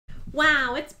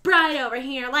Wow, it's bright over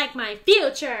here like my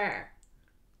future.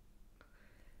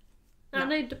 No. I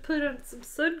need to put on some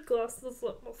sunglasses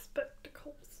like my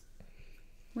spectacles.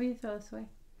 Will you throw this away?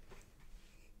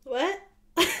 What?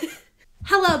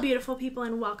 Hello, beautiful people,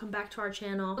 and welcome back to our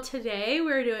channel. Today,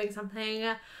 we're doing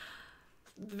something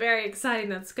very exciting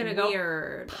that's gonna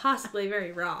go possibly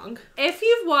very wrong. If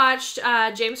you've watched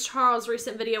James Charles'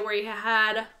 recent video where he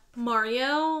had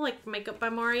Mario, like makeup by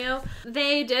Mario,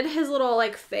 they did his little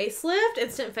like facelift,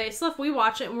 instant facelift. We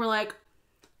watch it and we're like,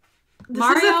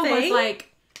 Mario was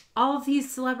like, all of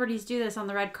these celebrities do this on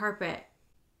the red carpet.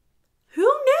 Who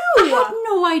knew? I had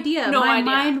no idea. My idea.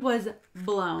 mind was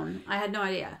blown. I had no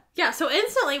idea. Yeah, so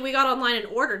instantly we got online and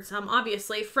ordered some,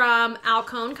 obviously, from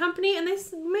Alcone Company, and they made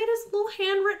us a little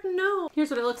handwritten note. Here's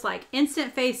what it looks like.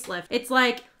 Instant facelift. It's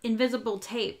like invisible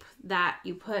tape that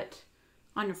you put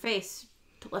on your face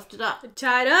to lift it up.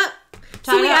 Tied up.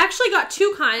 So we actually got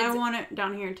two kinds. I want it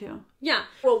down here too. Yeah.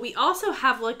 Well, we also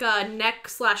have like a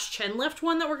neck/chin lift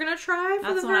one that we're going to try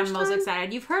for the first time. That's what I'm most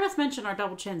excited. You've heard us mention our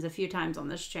double chins a few times on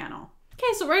this channel.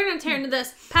 Okay, so we're going to tear into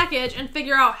this package and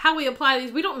figure out how we apply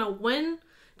these. We don't know when.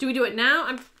 Do we do it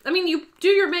now? I mean, you do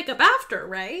your makeup after,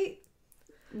 right?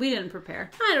 We didn't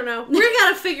prepare. I don't know. We're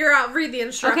going to figure out, read the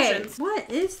instructions. Okay, what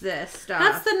is this stuff?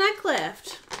 That's the neck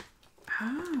lift.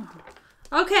 Oh.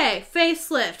 Okay,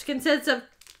 facelift consists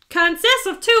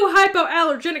of two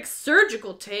hypoallergenic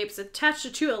surgical tapes attached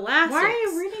to two elastics. Why are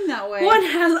you reading that way? One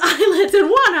has eyelets and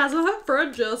one has a hook for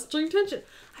adjusting tension.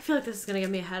 I feel like this is gonna give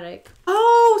me a headache.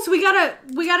 Oh, so we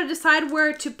gotta decide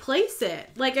where to place it.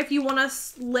 Like if you want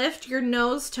to lift your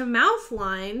nose to mouth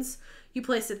lines, you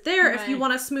place it there. Right. If you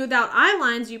want to smooth out eye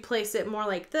lines, you place it more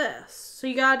like this. So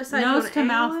you gotta decide. Nose to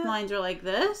mouth lines are like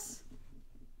this.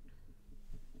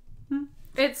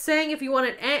 It's saying if you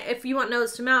want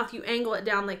nose to mouth, you angle it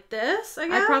down like this, I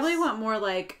guess. I probably want more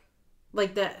like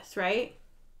this, right?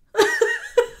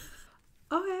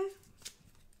 Okay.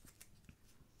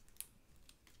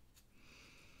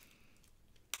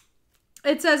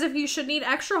 It says if you should need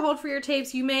extra hold for your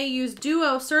tapes, you may use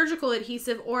Duo surgical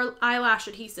adhesive or eyelash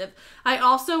adhesive. I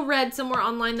also read somewhere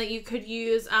online that you could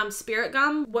use spirit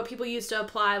gum, what people use to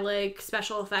apply like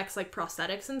special effects like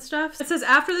prosthetics and stuff. It says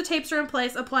after the tapes are in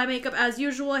place, apply makeup as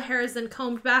usual. Hair is then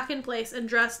combed back in place and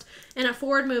dressed in a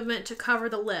forward movement to cover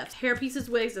the lift. Hair pieces,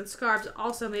 wigs, and scarves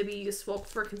also may be useful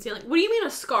for concealing. What do you mean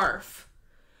a scarf?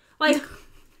 Like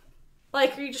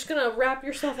are you just gonna wrap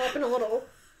yourself up in a little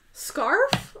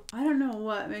scarf? I don't know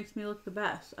what makes me look the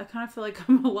best. I kind of feel like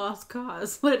I'm a lost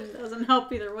cause, but it doesn't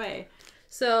help either way.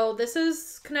 So this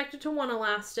is connected to one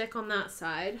elastic on that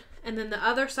side, and then the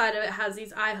other side of it has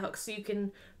these eye hooks, so you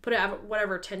can put it at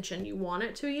whatever tension you want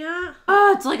it to. Yeah.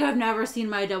 Oh, it's like I've never seen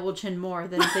my double chin more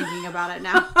than thinking about it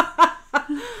now.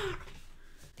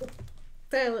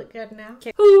 They look good now.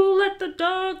 Okay. Who let the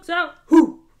dogs out?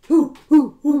 Who?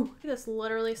 This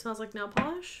literally smells like nail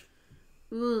polish.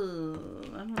 Ooh,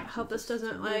 I hope this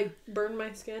doesn't like burn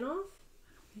my skin off.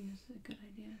 I think it's a good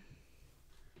idea.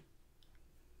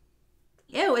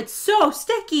 Ew, it's so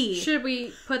sticky. Should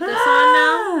we put this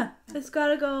on now? It's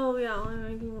gotta go. Yeah,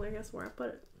 I guess where I put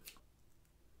it.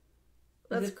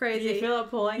 That's crazy. Do you feel it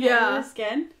pulling out of the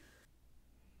skin?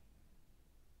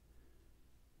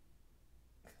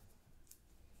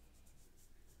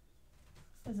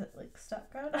 Is it like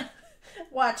stuck on?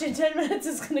 Watch, in 10 minutes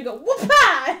it's gonna go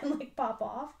whoop-ah and like pop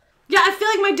off. Yeah, I feel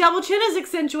like my double chin is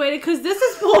accentuated because this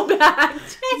is pulled back.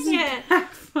 Dang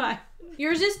it.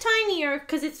 Yours is tinier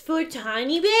because it's for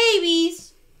tiny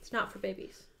babies. It's not for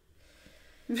babies.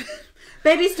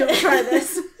 Babies don't try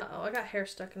this. Oh, I got hair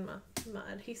stuck in my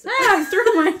adhesive. I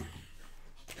threw mine.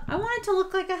 I want it to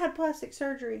look like I had plastic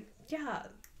surgery. Yeah.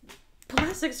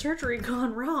 Plastic surgery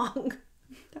gone wrong.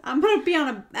 I'm gonna be on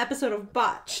an episode of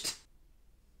Botched.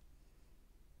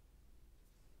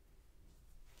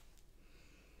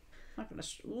 Not gonna.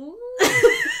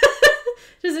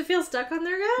 Does it feel stuck on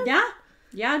there, guys? Yeah.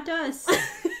 Yeah, it does. Do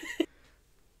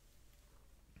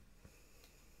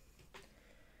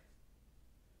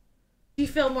you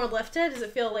feel more lifted? Does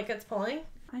it feel like it's pulling?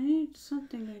 I need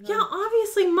something to go. Yeah,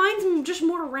 obviously mine's just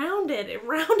more rounded. It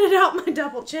rounded out my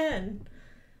double chin.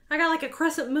 I got like a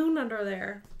crescent moon under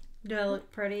there. Do I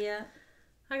look pretty yet?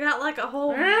 I got like a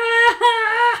whole...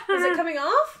 Is it coming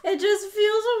off? It just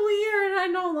feels weird. I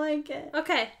don't like it.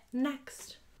 Okay,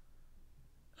 next.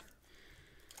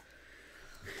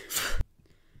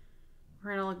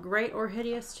 We're gonna look great or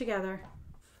hideous together.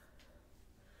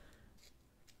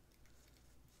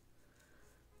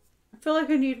 I feel like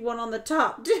I need one on the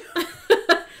top, too.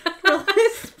 Really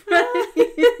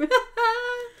spreading.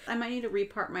 I might need to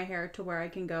repart my hair to where I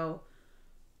can go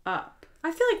up.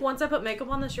 I feel like once I put makeup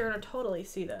on this, you're gonna totally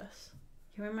see this.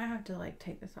 Yeah, we might have to like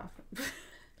take this off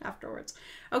afterwards.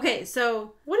 Okay,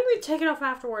 so what do you mean take it off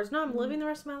afterwards? No, I'm living the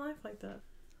rest of my life like that.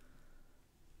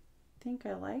 I think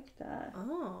I like that.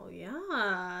 Oh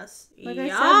yes, like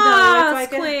yes, I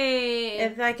said, though, queen.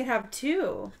 If I could have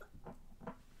two,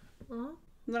 Uh-huh.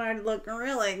 then I'd look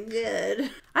really good.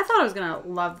 I thought I was gonna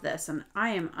love this, and I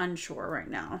am unsure right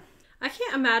now. I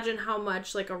can't imagine how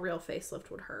much like a real facelift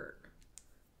would hurt.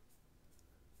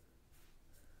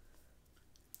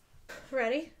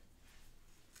 Ready?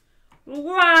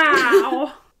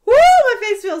 Wow! Woo! My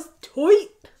face feels tight.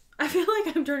 I feel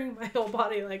like I'm turning my whole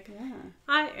body like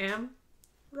I am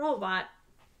robot.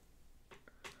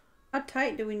 How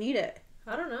tight do we need it?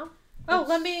 I don't know. Oh,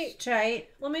 let me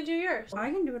do yours. I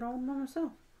can do it all by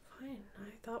myself. Fine.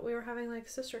 I thought we were having like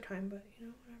sister time, but you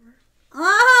know, whatever.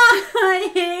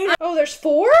 I hate it. Oh, there's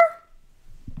 4?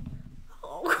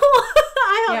 Oh,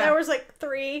 I thought there was like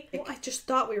 3. Well, I just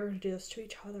thought we were going to do this to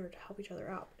each other to help each other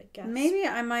out. I guess. Maybe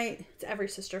I might. It's every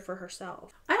sister for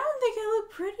herself. I don't think I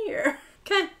look prettier.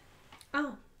 Okay.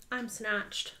 Oh, I'm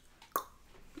snatched.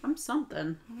 I'm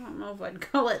something. I don't know if I'd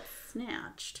call it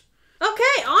snatched.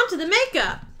 Okay, on to the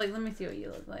makeup. Like, let me see what you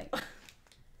look like.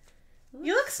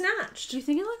 You look snatched. Do you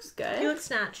think it looks good? You look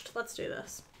snatched. Let's do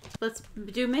this. Let's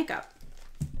do makeup.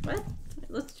 What?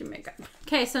 Let's do makeup.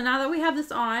 Okay, so now that we have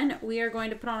this on, we are going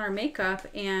to put on our makeup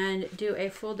and do a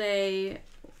full day,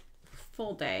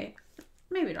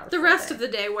 maybe not a the full rest day. of the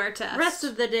day wear test. Rest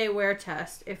of the day wear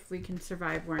test, if we can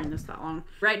survive wearing this that long.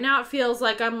 Right now it feels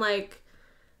like I'm like,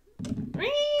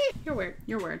 you're weird.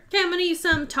 You're weird. Okay, I'm going to use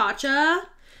some Tatcha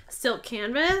silk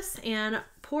canvas and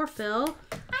pore fill.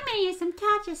 I'm going to use some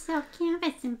Tatcha silk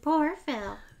canvas and pore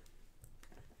fill.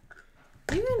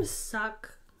 Are you going to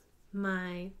suck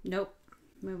my Nope.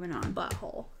 Moving on.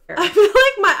 butthole? I feel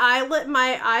like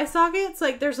my eye sockets,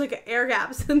 like there's like air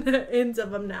gaps in the ends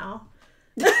of them now.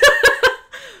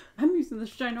 I'm using this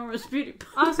ginormous beauty blender.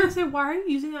 I was going to say, why are you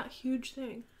using that huge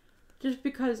thing? Just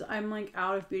because I'm like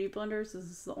out of beauty blenders. This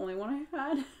is the only one I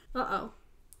had. Uh-oh.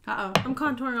 Uh-oh. I'm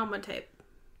contouring on my tape.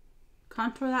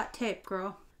 Contour that tape,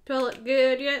 girl. Do I look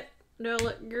good yet? Do I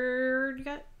look good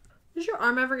yet? Does your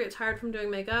arm ever get tired from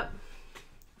doing makeup?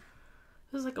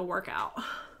 This is like a workout.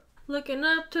 Looking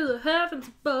up to the heavens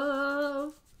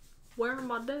above, where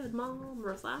my dead mom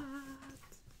resides.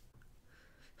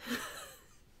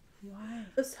 Why?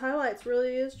 This highlights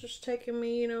really is just taking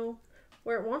me, you know,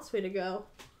 where it wants me to go.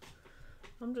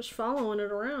 I'm just following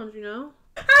it around, you know?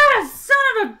 Ah, son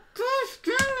of a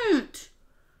bitch!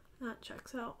 That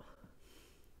checks out.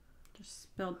 Just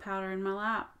spilled powder in my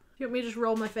lap. You want me to just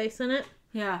roll my face in it?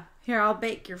 Yeah. Here, I'll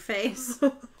bake your face.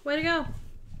 Way to go.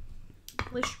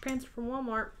 At least your pants are from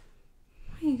Walmart.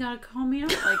 Why you gotta call me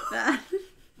out like that?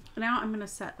 Now I'm gonna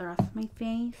set the rest of my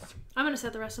face. I'm gonna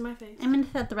set the rest of my face. I'm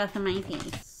gonna set the rest of my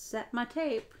face. Set my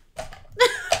tape.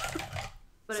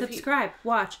 But subscribe,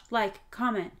 watch, like,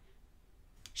 comment,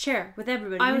 share with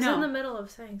everybody. I was in the middle of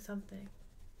saying something.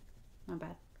 My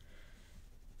bad.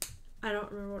 I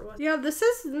don't remember what it was. Yeah, this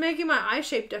is making my eye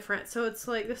shape different, so it's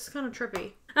like, this is kind of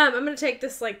trippy. I'm gonna take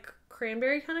this like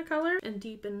cranberry kind of color and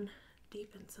deepen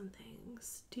some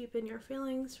things. Deepen your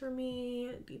feelings for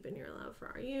me. Deepen your love for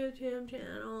our YouTube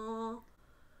channel.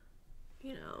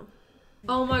 You know.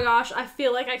 Oh my gosh, I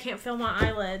feel like I can't feel my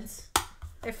eyelids.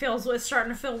 It's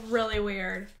starting to feel really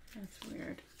weird. That's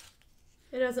weird.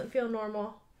 It doesn't feel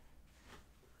normal.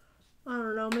 I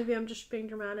don't know, maybe I'm just being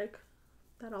dramatic.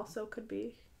 That also could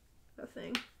be a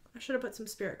thing. I should have put some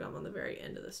spirit gum on the very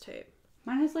end of this tape.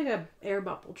 Mine has like a air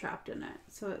bubble trapped in it.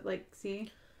 So it like,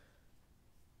 see?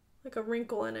 Like a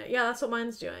wrinkle in it. Yeah, that's what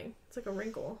mine's doing. It's like a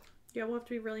wrinkle. Yeah, we'll have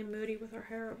to be really moody with our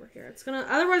hair over here.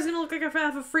 Otherwise it's gonna look like I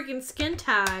have a freaking skin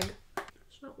tag.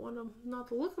 It's not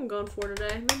the look I'm going for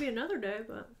today. Maybe another day,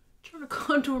 but I'm trying to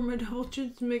contour my double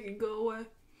chins to make it go away.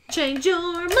 Change your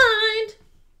mind.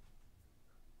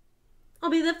 I'll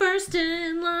be the first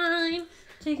in line.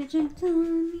 Take a chance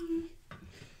on me.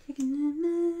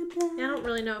 Yeah, I don't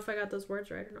really know if I got those words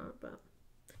right or not, but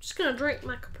I'm just gonna drink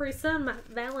my Capri Sun, my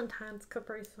Valentine's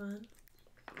Capri Sun.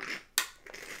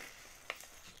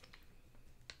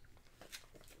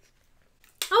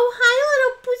 Oh, hi,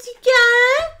 little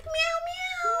pussycat. Meow,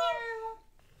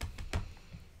 meow.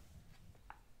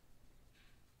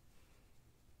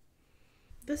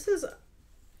 This is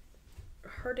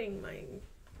hurting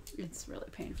It's really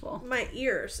painful. my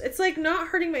ears. It's like not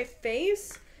hurting my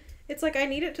face. It's like I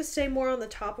need it to stay more on the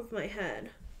top of my head.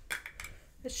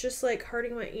 It's just like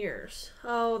hurting my ears.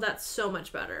 Oh, that's so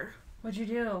much better. What'd you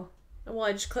do? Well,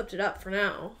 I just clipped it up for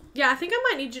now. Yeah, I think I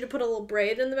might need you to put a little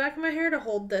braid in the back of my hair to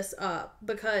hold this up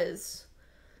because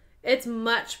It's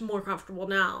much more comfortable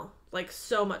now. Like,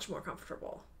 so much more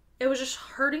comfortable. It was just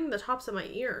hurting the tops of my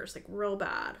ears, like, real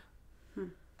bad.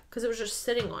 Because it was just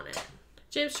sitting on it.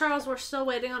 James Charles, we're still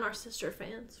waiting on our sister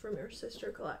fans from your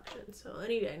sister collection. So,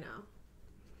 any day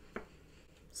now.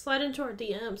 Slide into our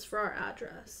DMs for our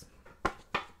address.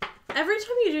 Every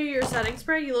time you do your setting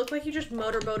spray, you look like you just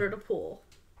motorboated a pool.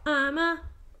 I'm a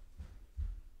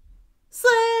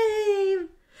slave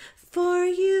for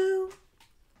you.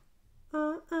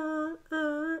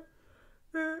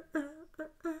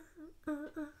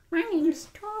 My name's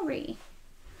Tori.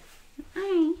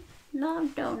 I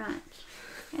love donuts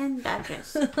and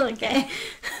Duchess. Okay.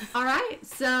 All right.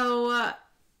 So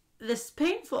this is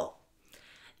painful.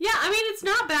 Yeah, I mean, it's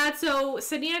not bad. So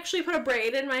Sydney actually put a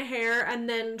braid in my hair and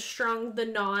then strung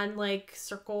the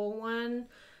circle one,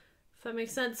 if that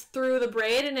makes sense, through the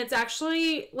braid. And it's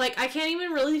actually, like, I can't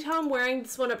even really tell I'm wearing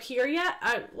this one up here yet,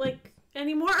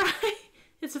 anymore.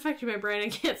 It's affecting my brain. I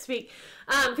can't speak.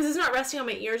 Because it's not resting on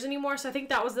my ears anymore. So I think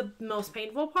that was the most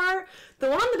painful part. The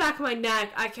one on the back of my neck,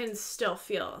 I can still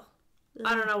feel.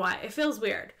 I don't know why. It feels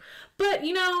weird. But,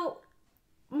 you know,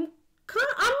 I'm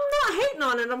not hating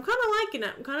on it. I'm kind of liking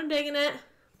it. I'm kind of digging it.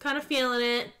 Kind of feeling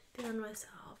it. Feeling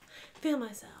myself. Feel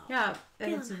myself. Yeah,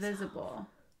 and it's visible.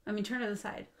 I mean, turn to the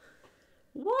side.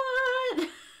 What?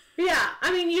 Yeah,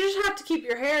 I mean, you just have to keep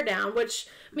your hair down, which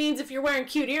means if you're wearing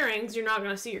cute earrings, you're not going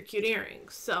to see your cute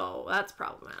earrings. So that's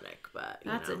problematic, but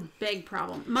that's a big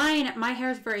problem. My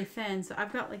hair is very thin, so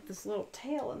I've got like this little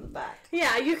tail in the back.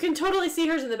 Yeah, you can totally see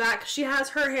hers in the back. She has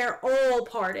her hair all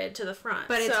parted to the front.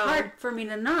 But it's hard for me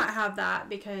to not have that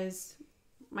because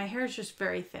my hair is just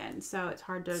very thin, so it's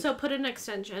hard to... So put in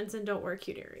extensions and don't wear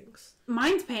cute earrings.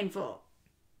 Mine's painful.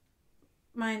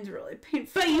 Mine's really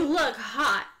painful. But you look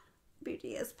hot.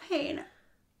 Beauty is pain.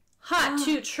 Hot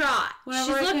to trot.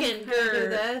 Whenever She's looking do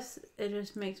good. this, it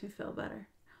just makes me feel better.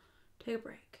 Take a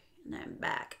break, and then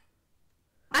back.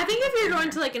 I think if you're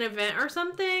going to like an event or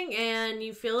something and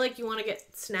you feel like you want to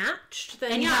get snatched,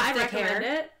 then and I recommend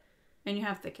it. And you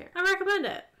have thick hair. I recommend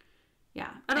it.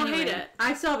 Yeah. I don't hate it.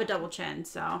 I still have a double chin,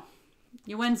 so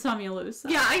you win some, you lose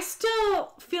some. Yeah, I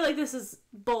still feel like this is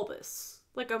bulbous.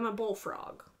 Like I'm a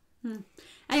bullfrog.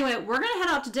 Anyway, we're going to head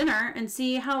out to dinner and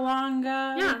see how long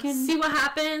we can see what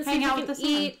happens. Hang see out if we with can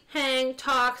the eat, hang,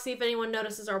 talk, see if anyone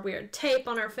notices our weird tape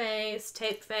on our face,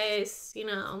 tape face, you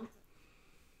know.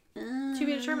 To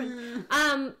be determined.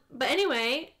 But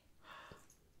anyway.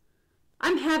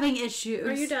 I'm having issues.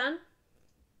 Are you done?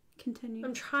 Continue.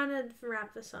 I'm trying to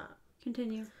wrap this up.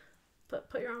 Continue. But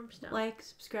put your arms down. Like,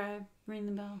 subscribe, ring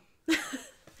the bell.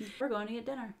 We're going to get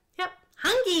dinner. Yep.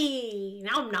 Hungry.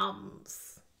 Nom noms.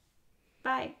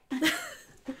 Bye. This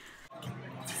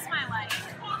is my life.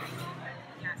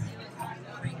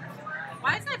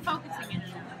 Why is that focusing in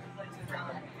it?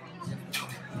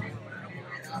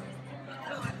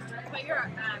 Put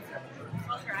your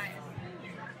close your eyes.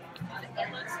 It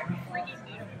looks freaking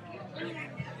beautiful.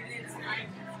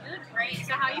 You look great.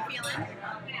 So how are you feeling?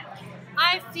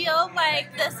 I feel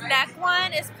like this neck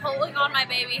one is pulling on my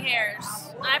baby hairs.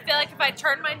 I feel like if I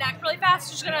turn my neck really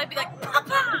fast, it's just gonna be like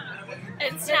Papa!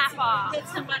 And snap off. Hit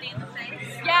somebody in the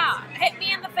face. Yeah, hit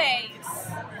me in the face.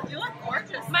 You look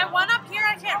gorgeous. My one up here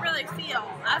I can't really feel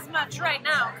as much right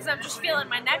now because I'm just feeling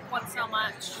my neck one so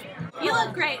much. You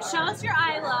look great. Show us your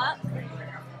eye look.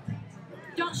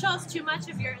 Don't show us too much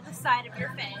of the side of your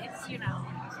face, you know.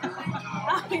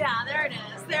 Oh yeah, there it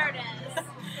is. There it is.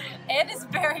 It is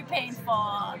very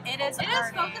painful. It is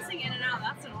focusing in and out.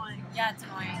 That's annoying. Yeah, it's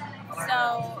annoying.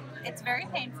 So it's very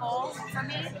painful for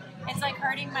me. It's like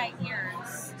hurting my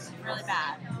ears really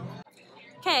bad.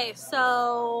 Okay,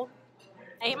 so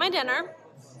I ate my dinner.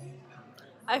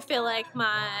 I feel like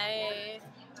my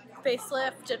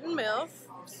facelift didn't move.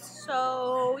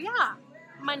 So yeah,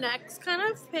 my neck's kind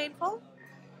of painful.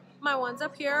 My ones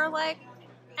up here are like,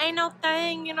 ain't no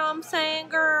thing, you know what I'm saying,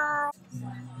 girl?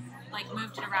 Like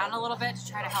moved it around a little bit to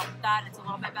try to help with that. It's a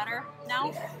little bit better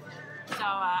now. So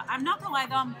I'm not gonna lie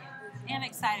though, I'm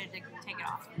excited to take it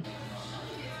off.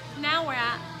 Now we're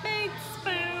at Big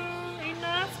Spoon eating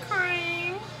ice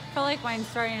cream. I feel like mine's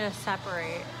starting to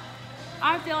separate.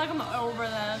 I feel like I'm over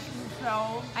this,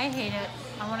 so I hate it.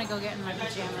 I want to go get in my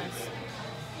pajamas.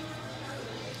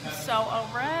 so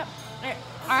over it.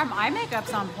 Our eye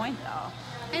makeup's on point though.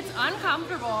 It's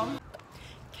uncomfortable.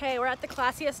 Okay, we're at the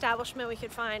classy establishment we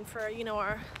could find for, you know,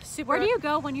 our super... Where do you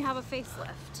go when you have a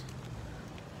facelift?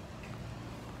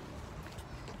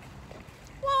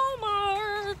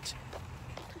 Walmart!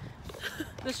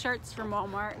 The shirt's from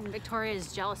Walmart and Victoria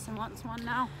is jealous and wants one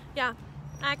now. Yeah.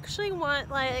 I actually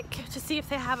want, like, to see if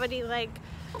they have any, like,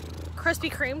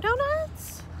 Krispy Kreme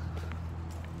donuts.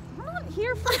 I'm not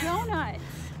here for donuts.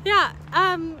 Yeah,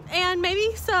 and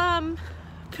maybe some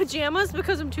pajamas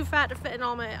because I'm too fat to fit in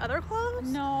all my other clothes.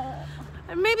 No.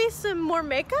 And maybe some more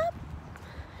makeup.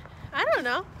 I don't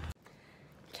know.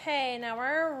 Okay, now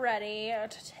we're ready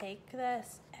to take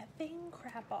this effing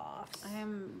crap off. I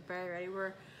am very ready.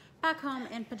 We're back home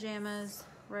in pajamas,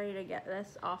 ready to get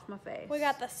this off my face. We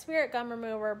got the spirit gum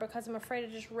remover because I'm afraid to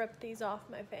just rip these off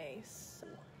my face.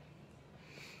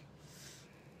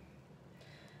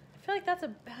 I feel like that's a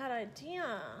bad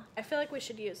idea. I feel like we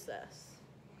should use this.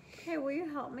 Okay, will you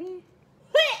help me?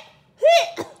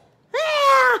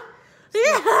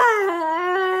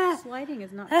 Sliding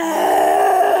is not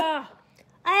I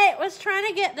was trying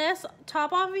to get this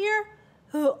top off of here.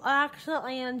 Who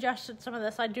accidentally ingested some of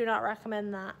this. I do not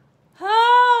recommend that.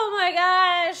 Oh my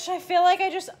gosh. I feel like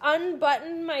I just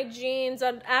unbuttoned my jeans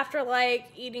after like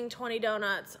eating 20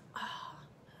 donuts.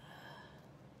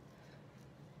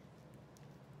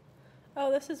 Oh,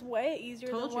 this is way easier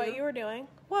than what you were doing.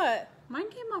 What? Mine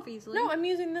came off easily. No, I'm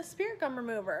using the spirit gum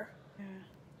remover. Yeah.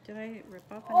 Did I rip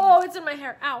off any? Oh, it's in my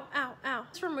hair. Ow, ow, ow.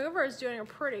 This remover is doing a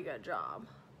pretty good job.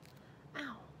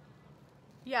 Ow.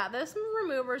 Yeah, this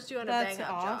remover is doing a bang-up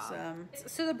job. That's awesome.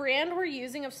 So the brand we're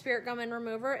using of spirit gum and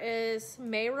remover is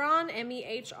Mehron,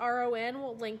 Mehron.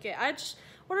 We'll link it. I just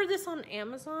ordered this on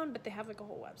Amazon, but they have like a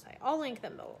whole website. I'll link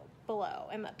them below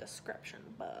in the description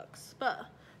box. But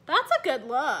that's a good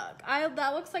look.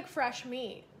 That looks like fresh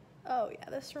meat. Oh yeah,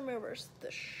 this remover's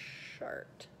the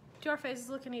shirt. Do our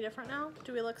faces look any different now?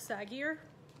 Do we look saggier?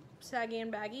 Saggy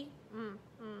and baggy?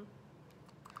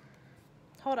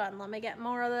 Hold on, let me get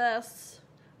more of this.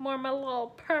 More of my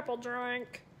little purple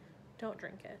drink. Don't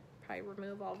drink it. Probably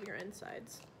remove all of your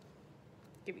insides.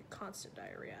 Give you constant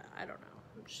diarrhea. I don't know.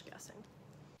 I'm just guessing.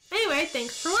 Anyway,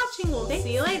 thanks for watching. We'll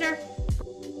see you later.